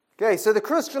Okay, so the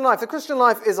Christian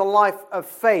life is a life of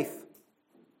faith.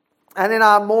 And in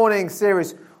our morning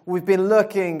series, we've been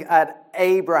looking at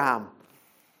Abraham.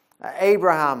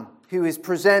 Abraham, who is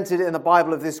presented in the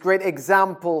Bible as this great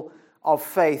example of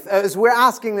faith. As we're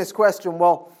asking this question,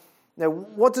 well,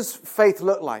 what does faith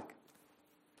look like?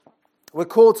 We're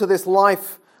called to this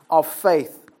life of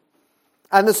faith.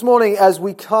 And this morning, as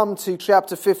we come to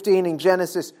chapter 15 in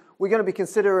Genesis, we're going to be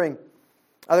considering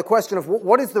the question of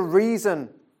what is the reason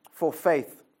for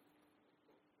faith?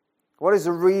 What is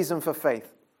the reason for faith?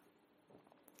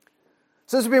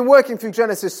 So as we've been working through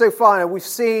Genesis so far, we've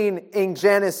seen in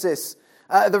Genesis,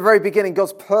 at the very beginning,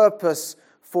 God's purpose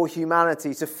for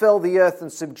humanity, to fill the earth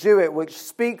and subdue it, which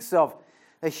speaks of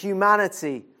a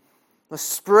humanity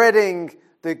spreading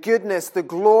the goodness, the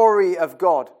glory of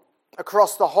God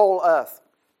across the whole earth.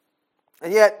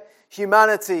 And yet,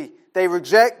 humanity, they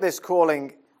reject this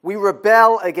calling. We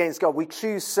rebel against God. We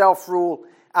choose self-rule.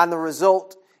 And the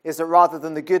result is that rather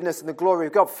than the goodness and the glory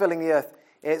of God filling the earth,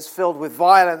 it's filled with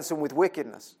violence and with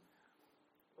wickedness.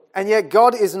 And yet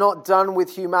God is not done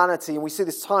with humanity. And we see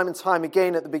this time and time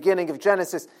again at the beginning of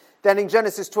Genesis. Then in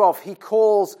Genesis 12, he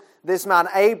calls this man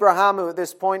Abraham, who at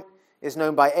this point is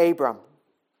known by Abram.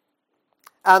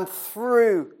 And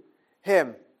through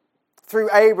him, through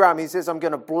Abraham, he says, I'm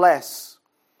going to bless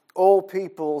all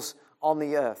peoples on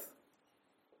the earth.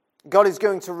 God is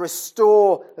going to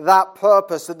restore that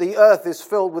purpose, that the earth is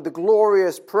filled with the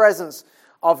glorious presence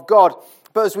of God.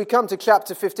 But as we come to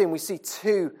chapter 15, we see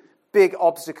two big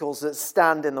obstacles that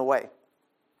stand in the way.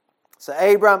 So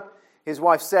Abram, his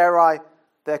wife Sarai,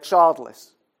 they're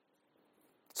childless.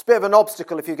 It's a bit of an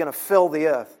obstacle if you're going to fill the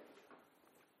earth.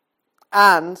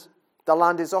 And the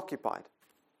land is occupied.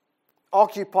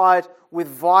 Occupied with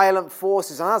violent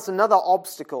forces. And that's another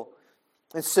obstacle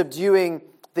in subduing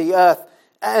the earth.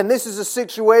 And this is a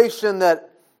situation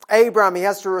that Abraham, he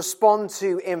has to respond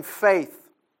to in faith.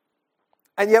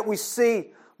 And yet we see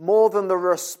more than the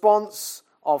response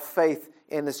of faith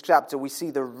in this chapter. We see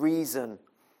the reason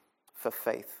for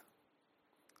faith.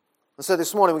 And so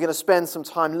this morning we're going to spend some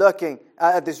time looking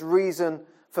at this reason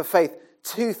for faith.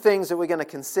 Two things that we're going to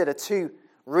consider, two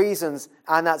reasons,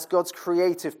 and that's God's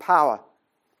creative power,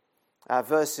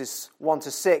 verses 1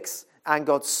 to 6, and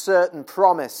God's certain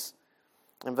promise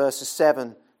in verses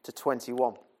 7 to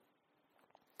 21.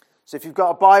 So if you've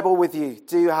got a Bible with you,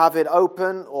 do have it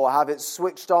open or have it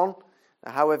switched on,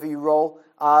 however you roll.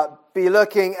 Be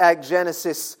looking at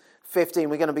Genesis 15.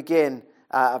 We're going to begin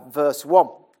at verse 1.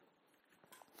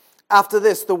 After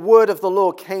this, the word of the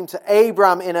Lord came to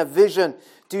Abram in a vision.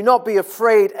 Do not be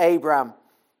afraid, Abram.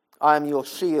 I am your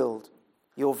shield,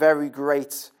 your very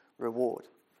great reward.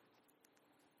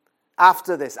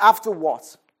 After this, after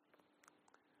what?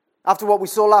 After what we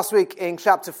saw last week in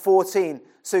chapter 14,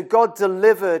 so God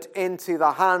delivered into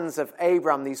the hands of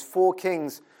Abram these four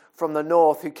kings from the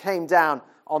north who came down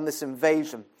on this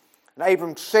invasion. And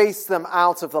Abram chased them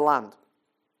out of the land.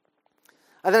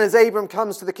 And then as Abram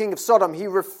comes to the king of Sodom, he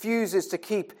refuses to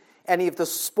keep any of the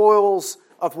spoils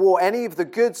of war, any of the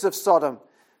goods of Sodom.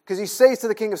 Because he says to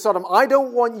the king of Sodom, I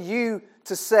don't want you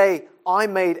to say, I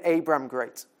made Abram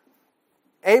great.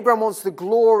 Abram wants the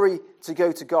glory to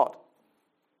go to God.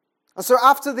 And so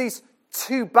after these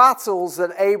two battles that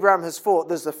Abraham has fought,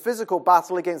 there's the physical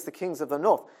battle against the kings of the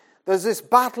north. There's this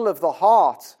battle of the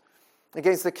heart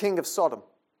against the king of Sodom.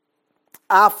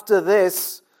 After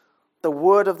this, the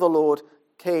word of the Lord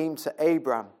came to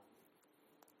Abraham.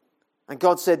 And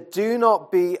God said, do not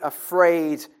be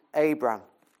afraid, Abraham.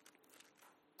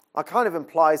 That kind of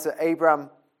implies that Abraham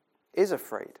is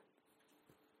afraid.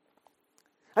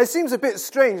 And it seems a bit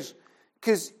strange,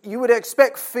 because you would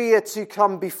expect fear to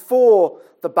come before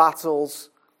the battles,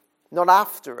 not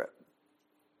after it.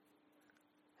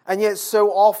 And yet so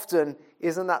often,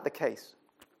 isn't that the case?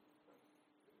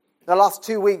 The last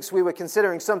 2 weeks we were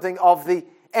considering something of the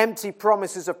empty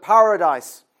promises of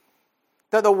paradise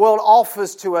that the world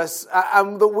offers to us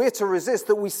and that we're to resist,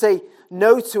 that we say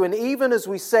no to. And even as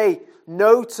we say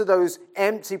no to those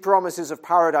empty promises of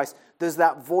paradise, there's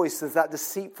that voice, there's that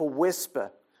deceitful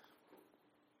whisper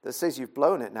that says you've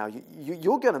blown it now.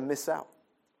 You're going to miss out.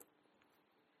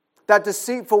 That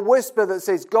deceitful whisper that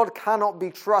says God cannot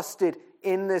be trusted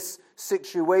in this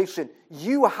situation.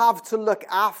 You have to look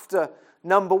after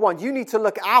number one. You need to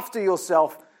look after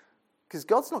yourself because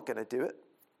God's not going to do it.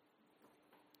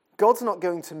 God's not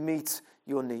going to meet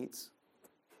your needs.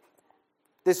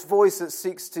 This voice that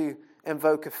seeks to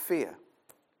invoke a fear.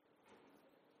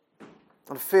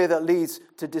 And a fear that leads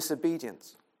to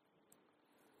disobedience.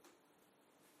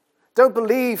 Don't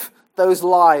believe those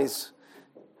lies.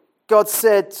 God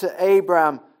said to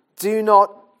Abraham, do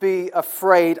not be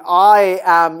afraid. I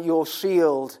am your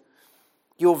shield,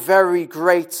 your very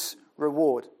great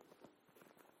reward.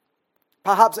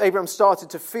 Perhaps Abraham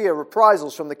started to fear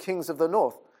reprisals from the kings of the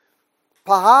north.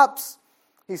 Perhaps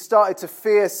he started to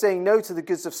fear saying no to the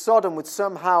goods of Sodom would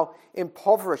somehow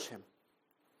impoverish him.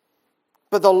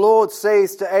 But the Lord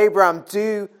says to Abraham,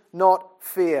 do not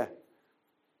fear.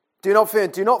 Do not fear.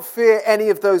 Do not fear any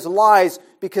of those lies,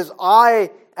 because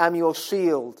I am your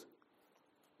shield,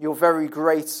 your very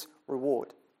great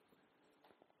reward.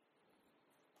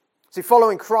 See,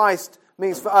 following Christ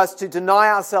means for us to deny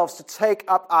ourselves, to take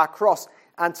up our cross,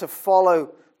 and to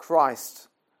follow Christ.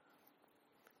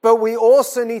 But we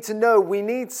also need to know, we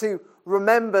need to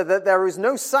remember that there is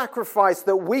no sacrifice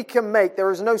that we can make,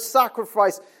 there is no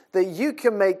sacrifice that you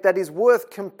can make that is worth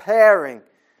comparing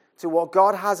to what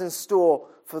God has in store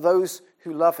for those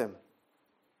who love Him.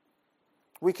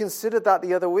 We considered that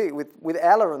the other week with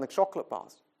Ella and the chocolate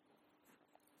bars.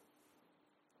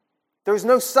 There is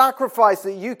no sacrifice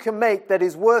that you can make that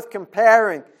is worth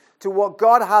comparing to what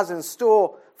God has in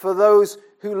store for those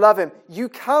who love Him. You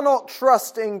cannot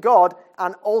trust in God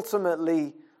and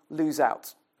ultimately lose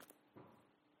out.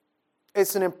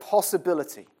 It's an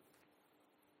impossibility.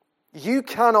 You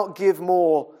cannot give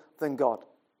more than God.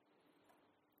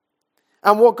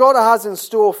 And what God has in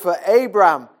store for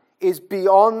Abraham is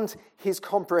beyond his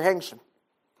comprehension.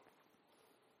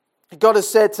 God has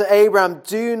said to Abraham,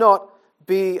 do not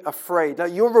be afraid. Now,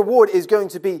 your reward is going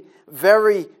to be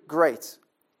very great.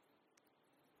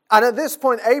 And at this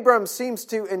point, Abraham seems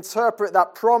to interpret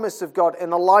that promise of God in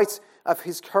the light of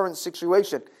his current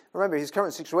situation. Remember, his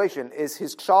current situation is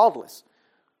he's childless.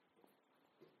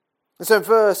 And so in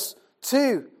verse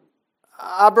 2,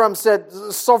 Abraham said,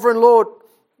 Sovereign Lord,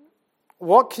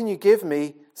 what can you give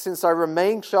me since I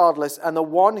remain childless, and the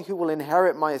one who will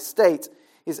inherit my estate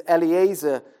is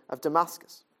Eliezer of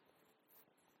Damascus?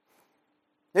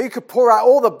 Now you could pour out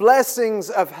all the blessings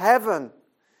of heaven.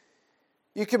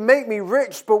 You can make me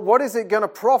rich, but what is it going to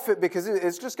profit? Because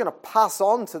it's just going to pass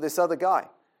on to this other guy.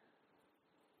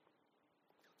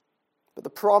 But the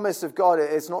promise of God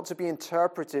is not to be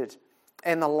interpreted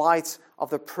in the light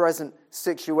of the present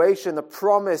situation. The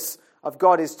promise of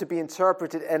God is to be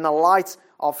interpreted in the light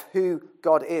of who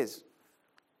God is.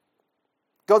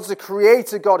 God's the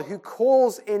creator God who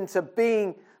calls into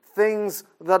being things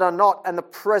that are not, and the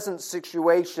present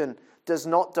situation does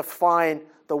not define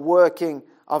the working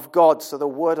of God. So the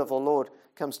word of the Lord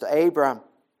comes to Abraham.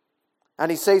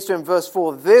 And he says to him, verse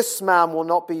 4, this man will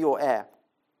not be your heir,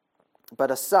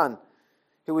 but a son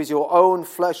who is your own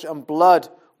flesh and blood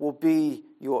will be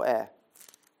your heir.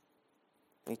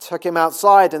 He took him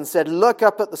outside and said, look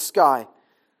up at the sky,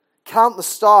 count the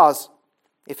stars,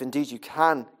 if indeed you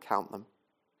can count them.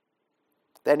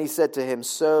 Then he said to him,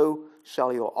 so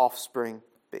shall your offspring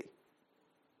be.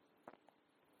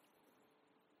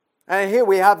 And here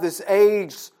we have this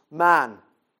aged man.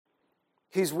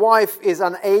 His wife is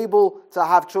unable to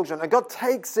have children. And God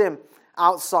takes him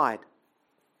outside.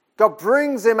 God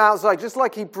brings him outside, just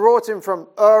like He brought him from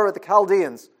Ur of the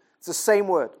Chaldeans. It's the same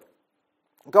word.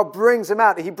 God brings him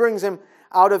out. He brings him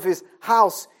out of his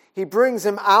house. He brings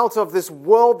him out of this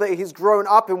world that he's grown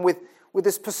up in with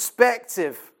this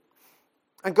perspective.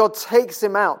 And God takes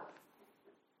him out.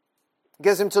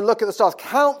 Gets him to look at the stars.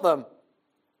 Count them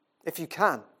if you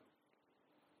can.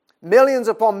 Millions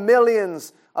upon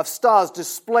millions of stars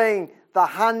displaying the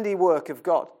handiwork of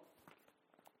God.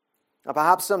 Now,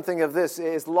 perhaps something of this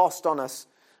is lost on us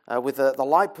with the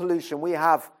light pollution we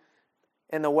have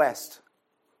in the West.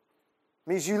 It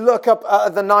means you look up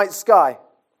at the night sky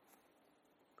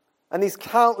and these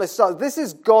countless stars. This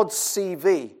is God's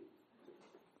CV.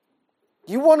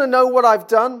 You want to know what I've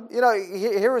done? You know,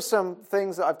 here are some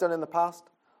things that I've done in the past.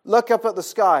 Look up at the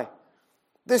sky.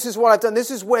 This is what I've done.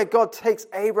 This is where God takes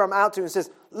Abraham out to and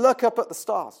says, look up at the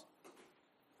stars.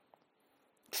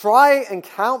 Try and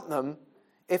count them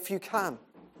if you can.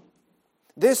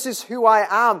 This is who I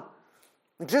am.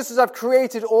 Just as I've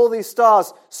created all these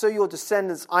stars, so your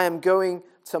descendants I am going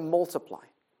to multiply.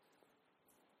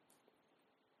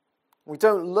 We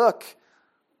don't look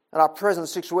at our present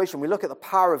situation. We look at the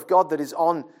power of God that is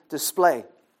on display.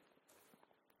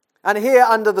 And here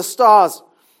under the stars,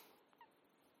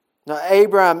 now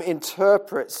Abraham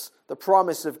interprets the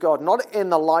promise of God, not in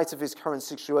the light of his current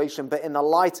situation, but in the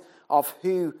light of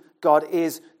who God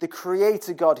is, the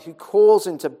creator God who calls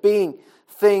into being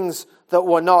things that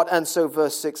were not. And so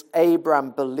verse 6,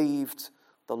 Abraham believed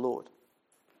the Lord.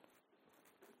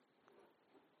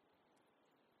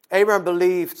 Abraham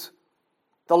believed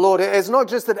the Lord. It's not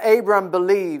just that Abraham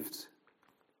believed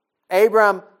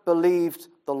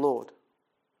the Lord.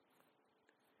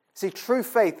 See, true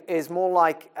faith is more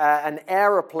like an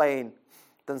aeroplane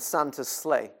than Santa's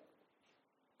sleigh.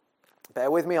 Bear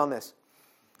with me on this.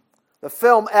 The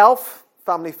film Elf,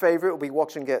 family favorite, we'll be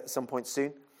watching it at some point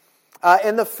soon.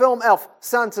 In the film Elf,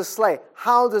 Santa's sleigh,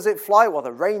 how does it fly? Well,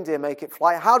 the reindeer make it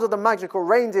fly. How do the magical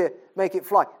reindeer make it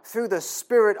fly? Through the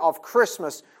spirit of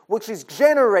Christmas, which is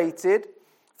generated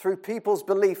through people's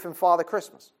belief in Father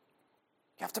Christmas.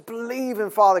 You have to believe in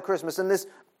Father Christmas, and this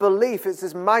belief is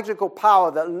this magical power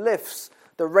that lifts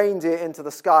the reindeer into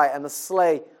the sky and the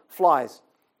sleigh flies.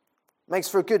 Makes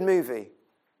for a good movie.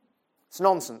 It's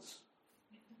nonsense.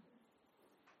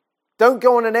 Don't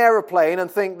go on an aeroplane and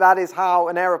think that is how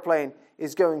an aeroplane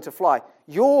is going to fly.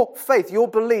 Your faith, your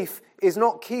belief is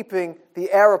not keeping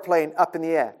the aeroplane up in the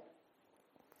air.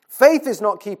 Faith is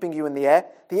not keeping you in the air.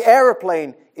 The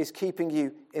aeroplane is keeping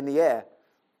you in the air.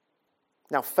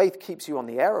 Now, faith keeps you on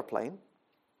the aeroplane.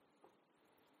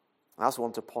 That's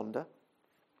one to ponder.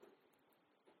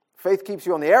 Faith keeps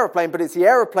you on the aeroplane, but it's the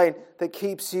aeroplane that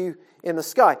keeps you in the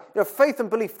sky. Faith and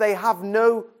belief, they have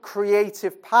no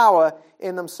creative power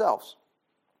in themselves.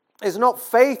 It's not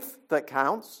faith that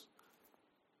counts.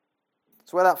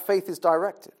 It's where that faith is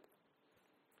directed.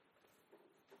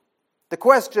 The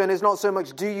question is not so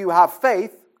much, do you have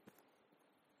faith?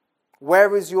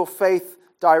 Where is your faith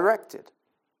directed?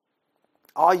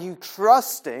 Are you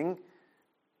trusting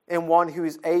in one who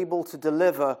is able to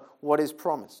deliver what is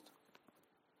promised?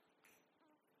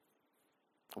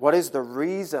 What is the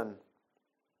reason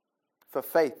for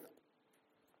faith?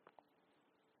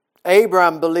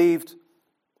 Abraham believed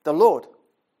the Lord,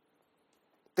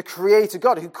 the Creator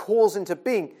God who calls into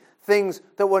being things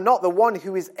that were not, the one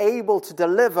who is able to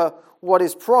deliver what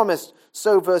is promised.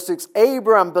 So verse 6,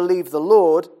 Abraham believed the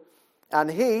Lord, and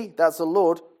he, that's the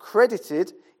Lord,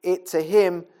 credited it to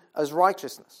him as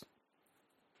righteousness.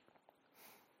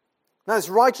 Now this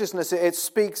righteousness, it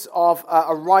speaks of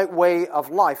a right way of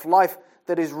life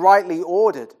that is rightly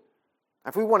ordered.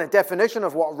 If we want a definition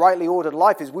of what rightly ordered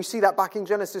life is, we see that back in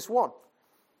Genesis 1.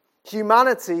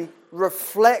 Humanity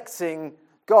reflecting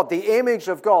God, the image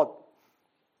of God,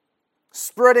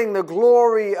 spreading the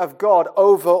glory of God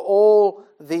over all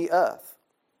the earth.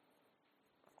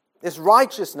 This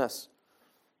righteousness,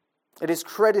 it is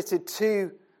credited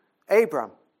to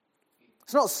Abraham.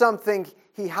 It's not something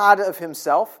he had of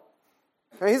himself.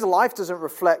 His life doesn't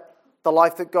reflect the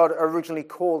life that God originally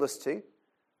called us to.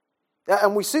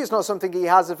 And we see it's not something he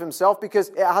has of himself because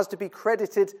it has to be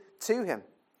credited to him.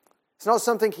 It's not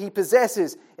something he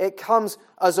possesses. It comes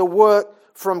as a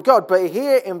work from God. But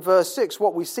here in verse 6,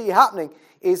 what we see happening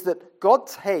is that God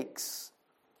takes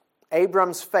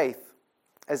Abraham's faith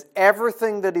as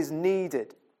everything that is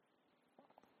needed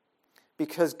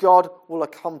because God will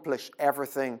accomplish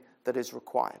everything that is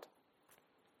required.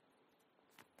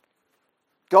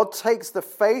 God takes the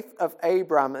faith of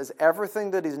Abraham as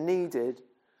everything that is needed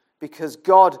because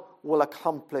God will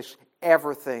accomplish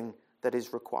everything that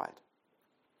is required.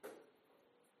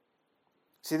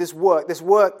 See, this work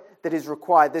that is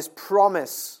required, this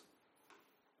promise,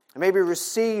 it may be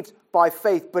received by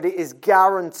faith, but it is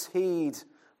guaranteed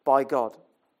by God.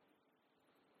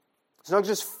 It's not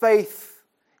just faith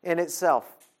in itself.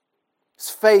 It's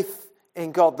faith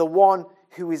in God, the one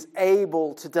who is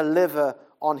able to deliver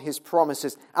on his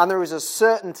promises. And there is a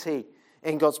certainty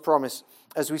in God's promise,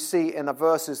 as we see in the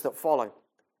verses that follow.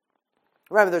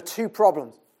 Remember, there are two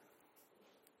problems.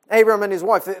 Abraham and his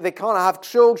wife, they can't have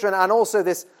children, and also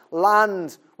this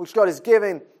land which God is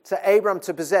giving to Abraham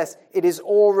to possess, it is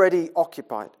already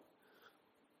occupied.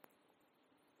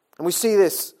 And we see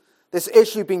this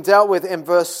issue being dealt with in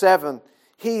verse 7.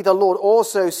 He, the Lord,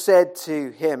 also said to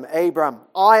him, Abraham,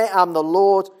 I am the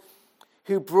Lord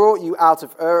who brought you out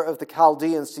of Ur of the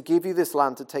Chaldeans to give you this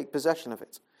land to take possession of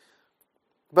it.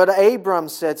 But Abraham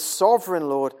said, Sovereign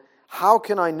Lord, how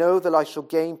can I know that I shall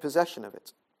gain possession of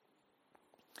it?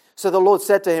 So the Lord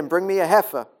said to him, Bring me a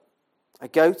heifer, a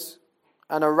goat,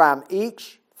 and a ram,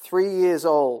 each 3 years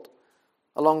old,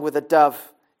 along with a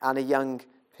dove and a young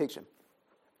pigeon.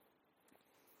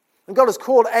 And God has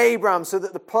called Abraham so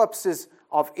that the purposes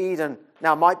of Eden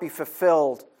now might be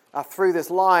fulfilled through this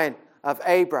line of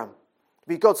Abraham.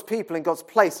 Be God's people in God's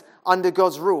place under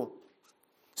God's rule.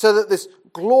 So that this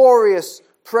glorious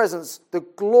presence, the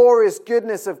glorious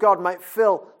goodness of God might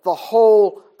fill the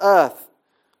whole earth.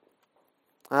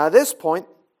 At this point,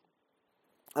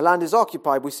 the land is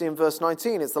occupied. We see in verse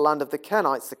 19, it's the land of the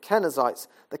Kenites, the Kenizzites,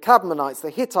 the Cadmonites, the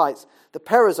Hittites, the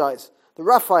Perizzites, the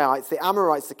Rephaites, the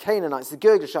Amorites, the Canaanites, the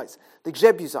Girgashites, the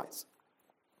Jebusites.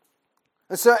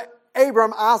 And so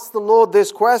Abram asked the Lord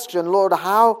this question, Lord,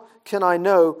 how can I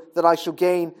know that I shall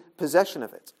gain possession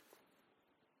of it?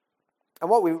 And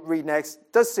what we read next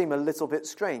does seem a little bit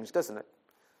strange, doesn't it?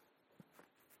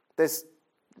 This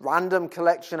random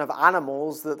collection of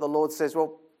animals that the Lord says,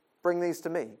 well, bring these to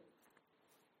me.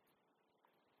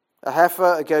 A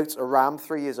heifer, a goat, a ram,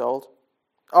 3 years old.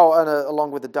 Oh, and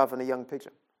along with a dove and a young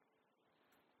pigeon.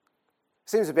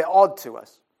 Seems a bit odd to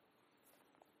us.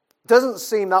 Doesn't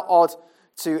seem that odd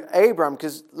to Abram,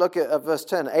 because look at verse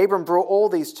 10. Abram brought all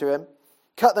these to him,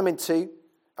 cut them in two,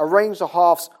 arranged the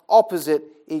halves opposite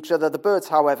each other. The birds,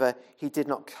 however, he did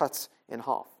not cut in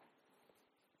half.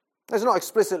 It's not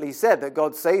explicitly said that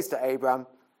God says to Abram,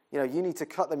 you need to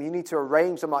cut them, you need to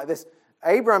arrange them like this.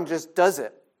 Abram just does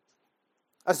it,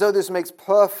 as though this makes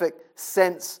perfect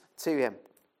sense to him.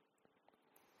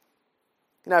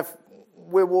 If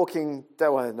we're walking,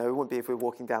 well, no, it wouldn't be if we're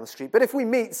walking down the street, but if we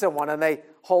meet someone and they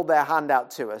hold their hand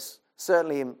out to us,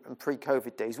 certainly in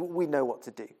pre-COVID days, we know what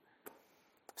to do.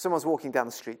 If someone's walking down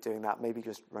the street doing that, maybe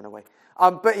just run away.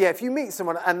 But yeah, if you meet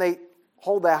someone and they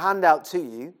hold their hand out to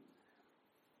you,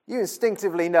 you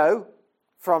instinctively know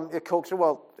from your culture,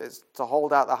 well, it's to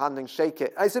hold out the hand and shake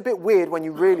it. It's a bit weird when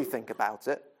you really think about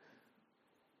it.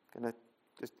 Going to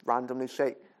just randomly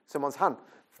shake someone's hand.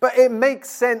 But it makes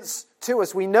sense to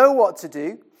us. We know what to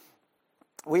do.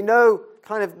 We know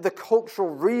kind of the cultural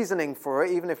reasoning for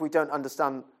it, even if we don't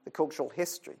understand the cultural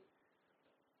history.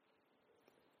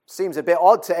 Seems a bit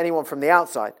odd to anyone from the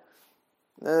outside.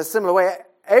 In a similar way,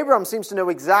 Abraham seems to know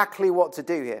exactly what to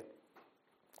do here.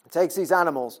 He takes these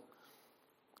animals,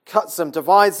 cuts them,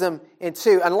 divides them in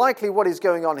two, and likely what is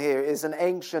going on here is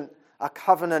a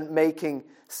covenant-making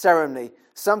ceremony,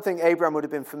 something Abraham would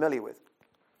have been familiar with.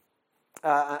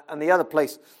 And the other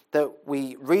place that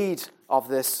we read of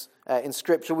this in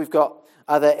Scripture, we've got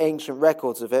other ancient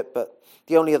records of it, but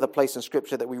the only other place in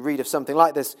Scripture that we read of something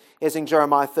like this is in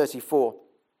Jeremiah 34,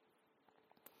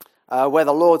 where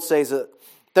the Lord says that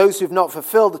those who have not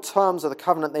fulfilled the terms of the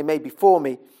covenant they made before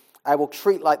me, I will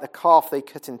treat like the calf they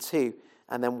cut in two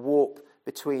and then walk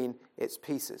between its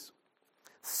pieces.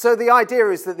 So the idea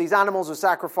is that these animals were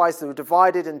sacrificed, they were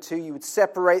divided in two, you would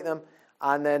separate them,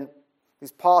 and then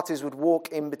these parties would walk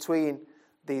in between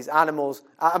these animals,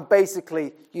 and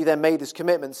basically you then made this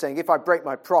commitment saying, if I break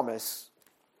my promise,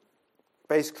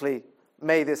 basically,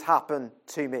 may this happen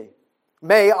to me.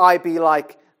 May I be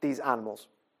like these animals.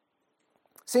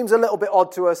 Seems a little bit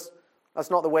odd to us.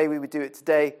 That's not the way we would do it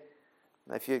today.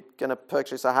 If you're going to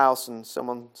purchase a house and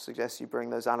someone suggests you bring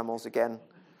those animals again,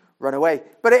 run away.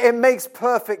 But it makes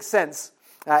perfect sense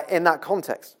in that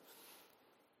context.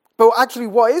 But actually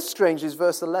what is strange is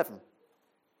verse 11.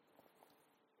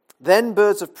 Then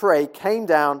birds of prey came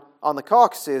down on the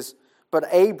carcasses, but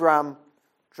Abram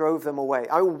drove them away.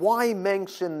 Why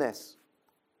mention this?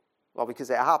 Well, because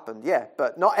it happened, yeah,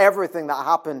 but not everything that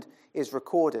happened is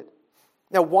recorded.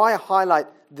 Now, why highlight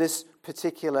this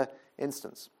particular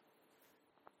instance?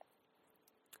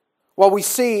 Well, we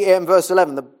see in verse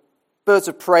 11, the birds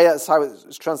of prey, that's how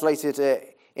it's translated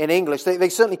in English, they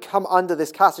certainly come under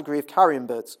this category of carrion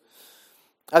birds.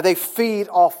 They feed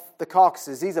off the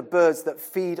carcasses. These are birds that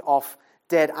feed off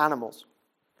dead animals.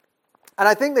 And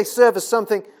I think they serve as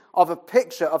something of a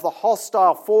picture of the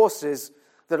hostile forces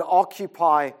that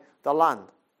occupy the land.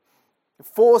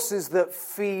 Forces that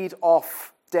feed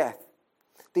off death.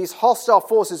 These hostile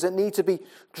forces that need to be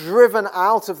driven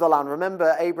out of the land.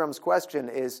 Remember, Abram's question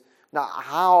is, now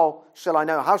how shall I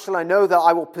know? How shall I know that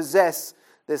I will possess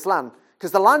this land?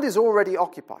 Because the land is already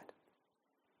occupied.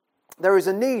 There is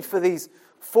a need for these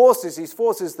forces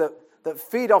that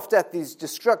feed off death, these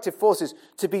destructive forces,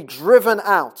 to be driven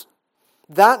out.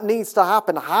 That needs to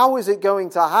happen. How is it going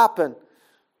to happen?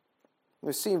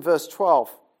 We see in verse 12,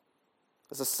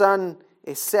 as the sun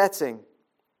is setting,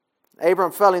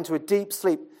 Abram fell into a deep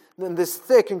sleep, and this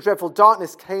thick and dreadful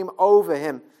darkness came over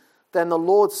him. Then the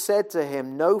Lord said to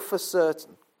him, know for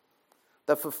certain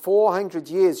that for 400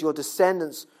 years your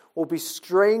descendants will be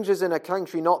strangers in a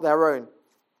country not their own,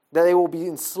 that they will be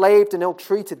enslaved and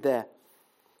ill-treated there.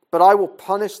 But I will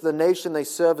punish the nation they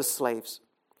serve as slaves,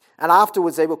 and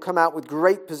afterwards they will come out with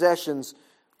great possessions.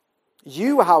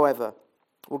 You, however,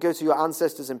 will go to your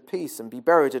ancestors in peace and be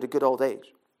buried at a good old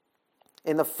age.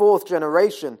 In the 4th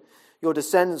generation, your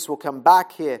descendants will come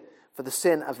back here, for the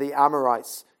sin of the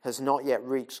Amorites has not yet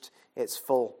reached its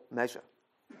full measure.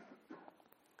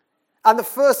 And the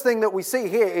first thing that we see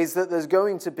here is that there's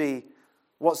going to be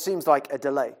what seems like a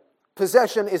delay.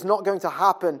 Possession is not going to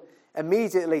happen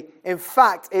immediately. In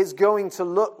fact, it's going to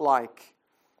look like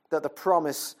that the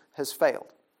promise has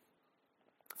failed.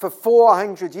 For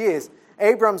 400 years,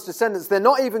 Abraham's descendants, they're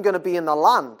not even going to be in the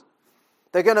land.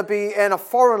 They're going to be in a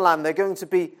foreign land. They're going to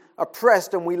be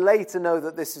oppressed, and we later know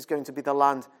that this is going to be the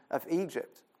land of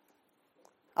Egypt.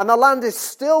 And the land is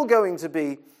still going to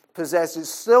be possessed. It's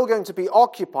still going to be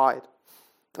occupied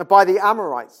by the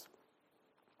Amorites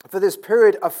for this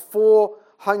period of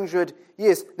 400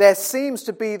 years. There seems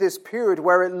to be this period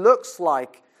where it looks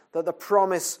like that the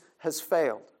promise has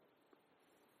failed.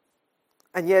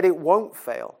 And yet it won't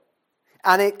fail.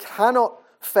 And it cannot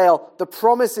fail. The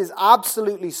promise is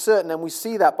absolutely certain, and we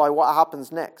see that by what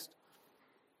happens next.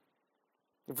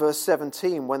 Verse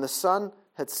 17, when the sun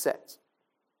had set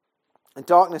and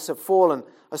darkness had fallen,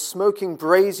 a smoking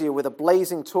brazier with a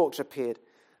blazing torch appeared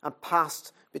and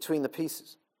passed between the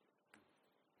pieces.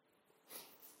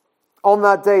 On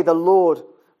that day the Lord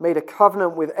made a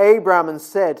covenant with Abraham and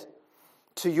said,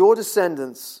 to your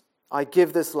descendants I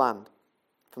give this land,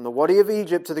 from the Wadi of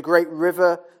Egypt to the great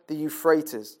river, the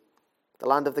Euphrates, the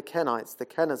land of the Kenites, the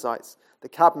Kenizzites, the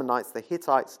Cadmonites, the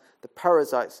Hittites, the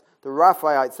Perizzites, the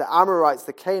Rephaites, the Amorites,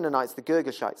 the Canaanites, the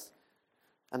Girgashites,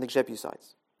 and the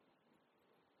Jebusites.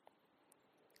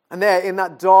 And there, in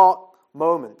that dark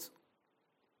moment,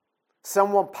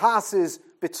 someone passes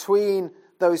between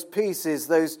those pieces,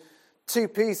 those two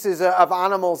pieces of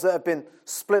animals that have been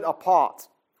split apart.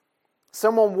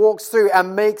 Someone walks through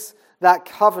and makes that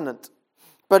covenant.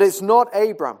 But it's not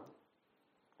Abram.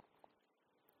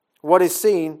 What is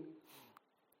seen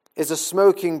is a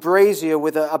smoking brazier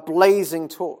with a blazing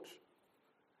torch.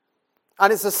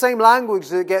 And it's the same language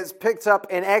that gets picked up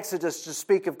in Exodus to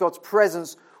speak of God's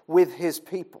presence with his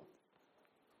people.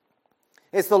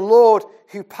 It's the Lord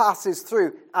who passes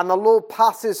through, and the Lord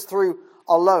passes through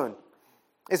alone.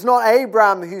 It's not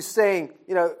Abraham who's saying,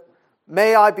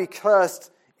 may I be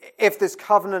cursed if this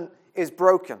covenant is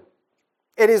broken.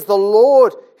 It is the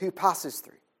Lord who passes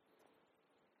through.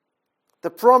 The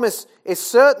promise is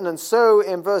certain, and so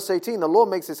in verse 18, the Lord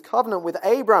makes his covenant with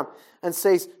Abraham and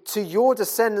says, to your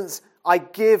descendants I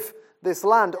give this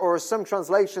land. Or as some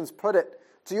translations put it,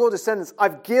 to your descendants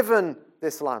I've given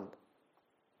this land.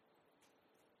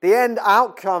 The end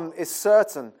outcome is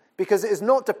certain because it is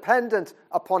not dependent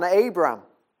upon Abraham.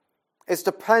 It's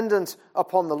dependent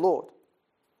upon the Lord.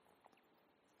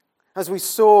 As we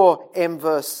saw in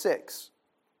verse 6.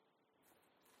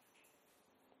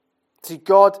 See,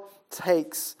 God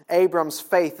takes Abram's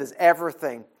faith as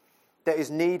everything that is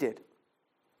needed.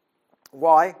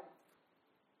 Why?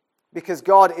 Because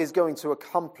God is going to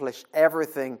accomplish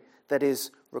everything that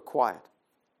is required.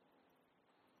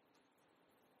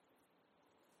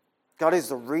 God is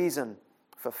the reason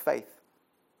for faith.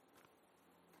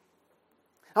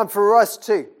 And for us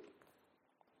too.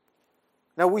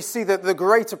 Now we see that the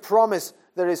greater promise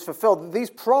that is fulfilled, these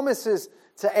promises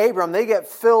to Abraham, they get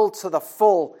filled to the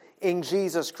full in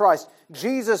Jesus Christ.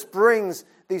 Jesus brings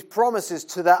these promises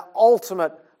to that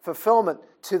ultimate fulfillment,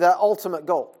 to that ultimate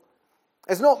goal.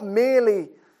 It's not merely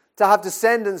to have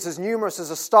descendants as numerous as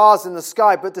the stars in the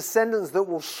sky, but descendants that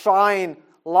will shine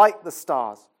like the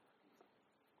stars.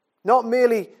 Not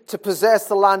merely to possess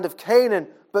the land of Canaan,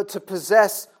 but to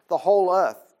possess the whole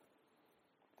earth.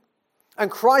 And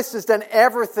Christ has done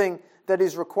everything that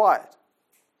is required.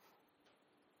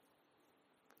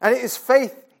 And it is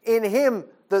faith in him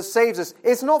that saves us.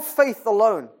 It's not faith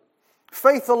alone.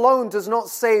 Faith alone does not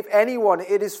save anyone.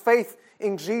 It is faith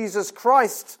in Jesus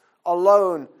Christ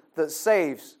alone that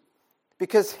saves.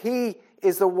 Because he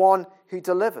is the one who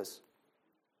delivers.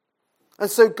 And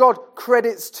so God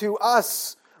credits to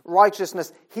us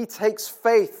righteousness. He takes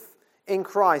faith in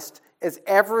Christ as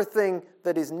everything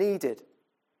that is needed.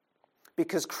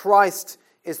 Because Christ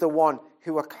is the one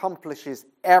who accomplishes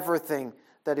everything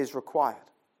that is required.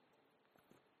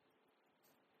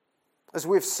 As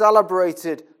we've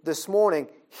celebrated this morning,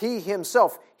 he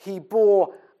himself, he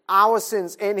bore our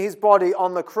sins in his body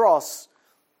on the cross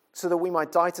so that we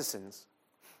might die to sins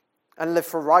and live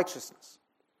for righteousness.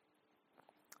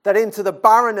 That into the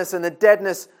barrenness and the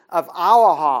deadness of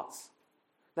our hearts,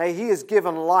 now he has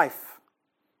given life.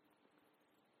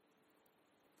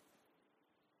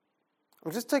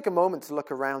 Well, just take a moment to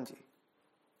look around you.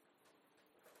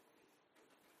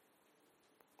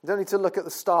 You don't need to look at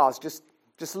the stars, just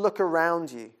look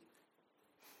around you.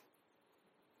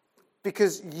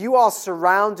 Because you are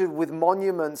surrounded with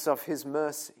monuments of his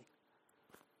mercy.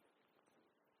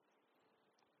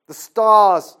 The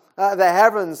stars, the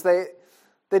heavens, they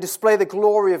display the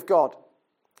glory of God,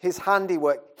 his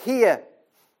handiwork. Here,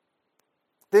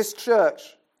 this church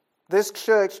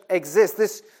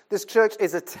exists. This church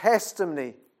is a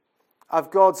testimony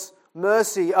of God's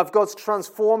mercy, of God's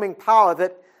transforming power,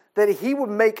 that he would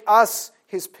make us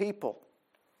his people.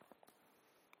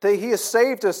 That he has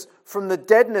saved us from the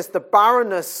deadness, the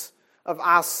barrenness of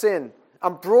our sin,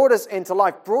 and brought us into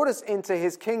life, brought us into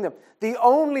his kingdom. The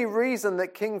only reason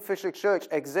that Kingfisher Church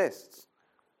exists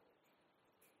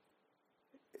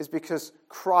is because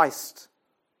Christ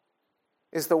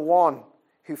is the one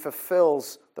who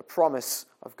fulfills the promise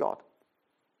of God.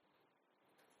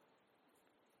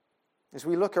 As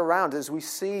we look around, as we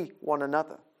see one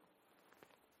another,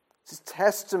 this is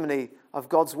testimony of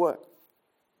God's work,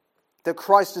 that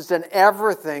Christ has done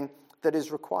everything that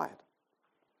is required.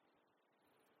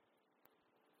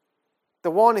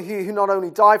 The one who not only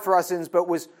died for our sins, but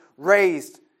was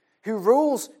raised, who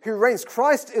rules, who reigns.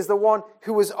 Christ is the one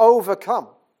who was overcome.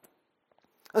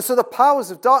 And so the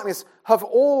powers of darkness have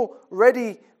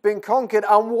already been conquered,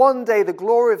 and one day the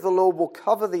glory of the Lord will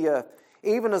cover the earth,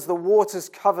 even as the waters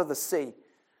cover the sea.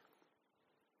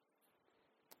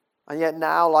 And yet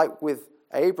now, like with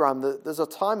Abraham, there's a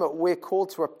time that we're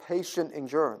called to a patient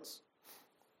endurance.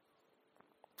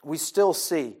 We still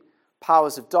see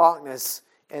powers of darkness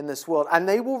in this world, and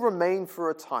they will remain for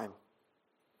a time.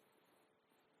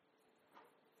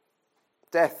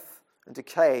 Death and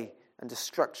decay and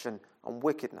destruction and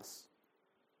wickedness.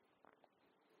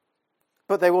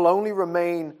 But they will only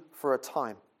remain for a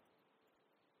time.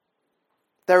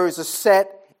 There is a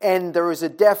set end, there is a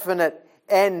definite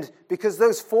end, because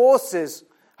those forces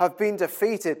have been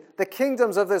defeated. The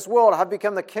kingdoms of this world have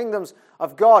become the kingdoms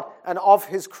of God and of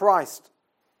His Christ.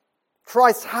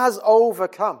 Christ has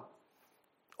overcome.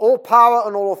 All power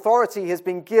and all authority has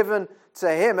been given to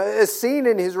Him, as seen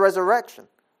in His resurrection.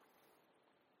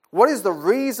 What is the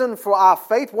reason for our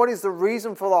faith? What is the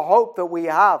reason for the hope that we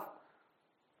have?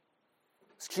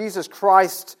 It's Jesus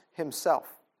Christ Himself.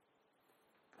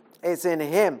 It's in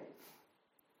Him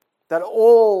that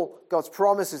all God's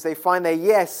promises, they find their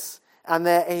yes and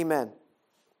their amen.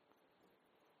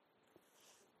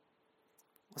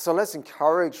 So let's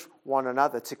encourage one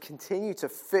another to continue to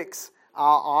fix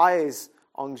our eyes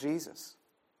on Jesus.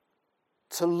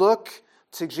 To look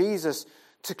to Jesus,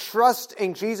 to trust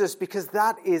in Jesus, because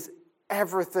that is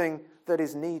everything that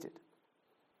is needed.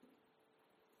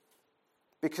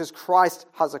 Because Christ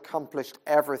has accomplished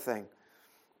everything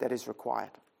that is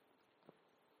required.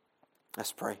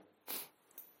 Let's pray.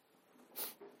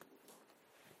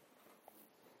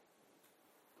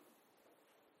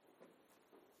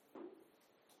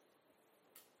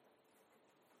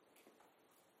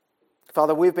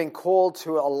 Father, we've been called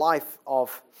to a life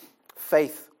of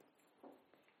faith.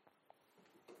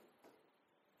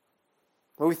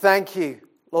 We thank you,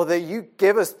 Lord, that you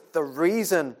give us the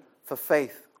reason for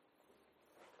faith.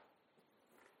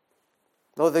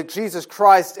 Lord, that Jesus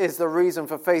Christ is the reason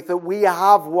for faith, that we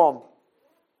have one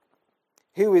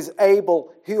who is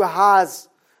able, who has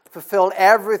fulfilled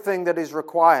everything that is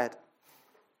required.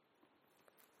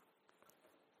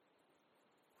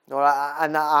 Lord,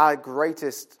 and our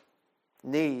greatest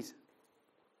need,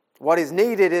 what is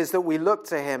needed is that we look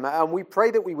to Him, and we pray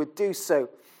that we would do so,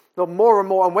 Lord, more and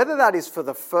more. And whether that is for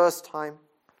the first time,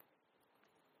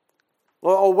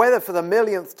 or whether for the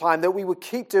millionth time, that we would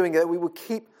keep doing it, that we would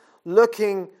keep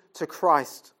looking to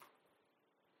Christ.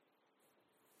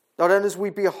 Lord, and as we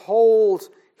behold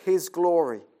His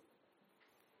glory,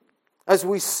 as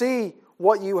we see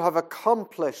what you have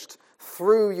accomplished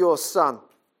through your Son,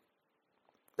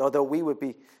 Lord, that we would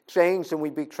be changed and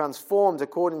we'd be transformed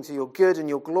according to your good and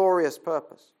your glorious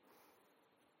purpose.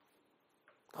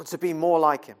 Lord, to be more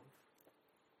like Him.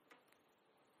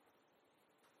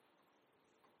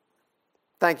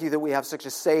 Thank you that we have such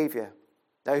a Savior,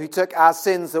 who took our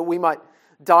sins that we might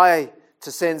die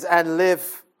to sins and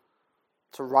live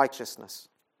to righteousness.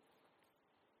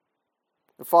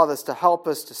 And Father, to help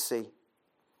us to see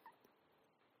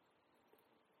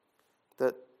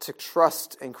that to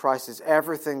trust in Christ is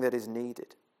everything that is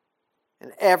needed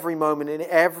in every moment, in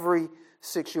every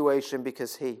situation,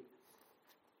 because He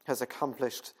has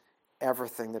accomplished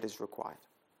everything that is required.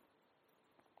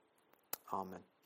 Amen.